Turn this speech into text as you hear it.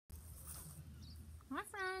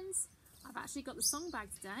friends, I've actually got the song bag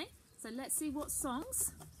today, so let's see what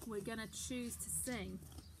songs we're going to choose to sing.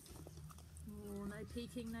 Oh, no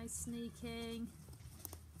peeking, no sneaking.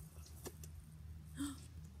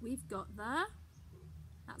 We've got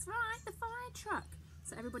that's right, the fire truck.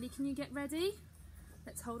 So everybody, can you get ready?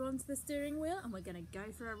 Let's hold on to the steering wheel and we're going to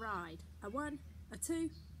go for a ride. A 1, a 2,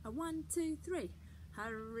 a 1, 2, 3.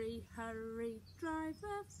 Hurry, hurry, drive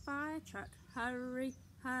the fire truck. Hurry,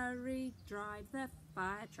 hurry, drive the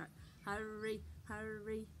fire truck. Hurry,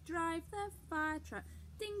 hurry, drive the fire truck.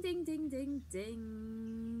 Ding, ding, ding, ding,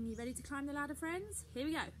 ding. You ready to climb the ladder, friends? Here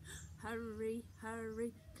we go. Hurry,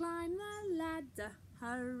 hurry, climb the ladder.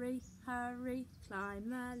 Hurry, hurry, climb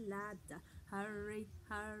the ladder. Hurry,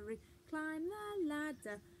 hurry, climb the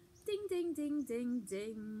ladder. Ding, ding, ding, ding,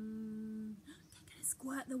 ding. Okay, gonna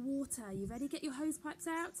squirt the water. You ready? Get your hose pipes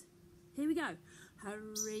out. Here we go.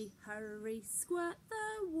 Hurry, hurry, squirt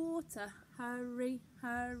the water. Hurry,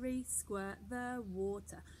 hurry, squirt the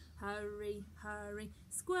water. Hurry, hurry,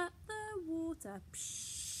 squirt the water.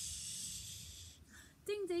 Psh.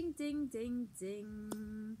 Ding, ding, ding, ding,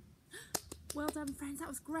 ding. Well done, friends, that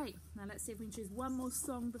was great. Now let's see if we can choose one more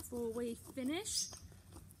song before we finish.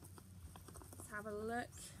 Let's have a look.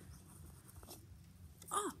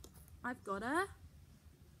 Oh, I've got a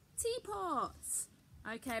teapot.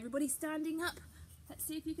 Okay, everybody standing up. Let's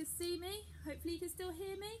see if you can see me. Hopefully you can still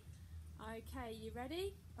hear me. Okay, you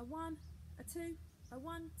ready? A 1, a 2, a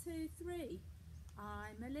 1, 2, 3.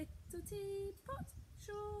 I'm a little teapot,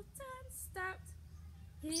 short and stout.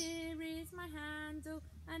 Here is my handle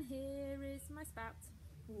and here is my spout.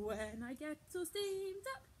 When I get all steamed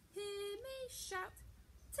up, hear me shout.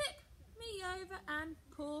 Tip me over and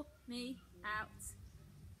pour me out.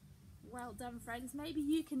 Well done, friends. Maybe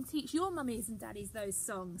you can teach your mummies and daddies those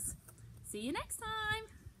songs. See you next time.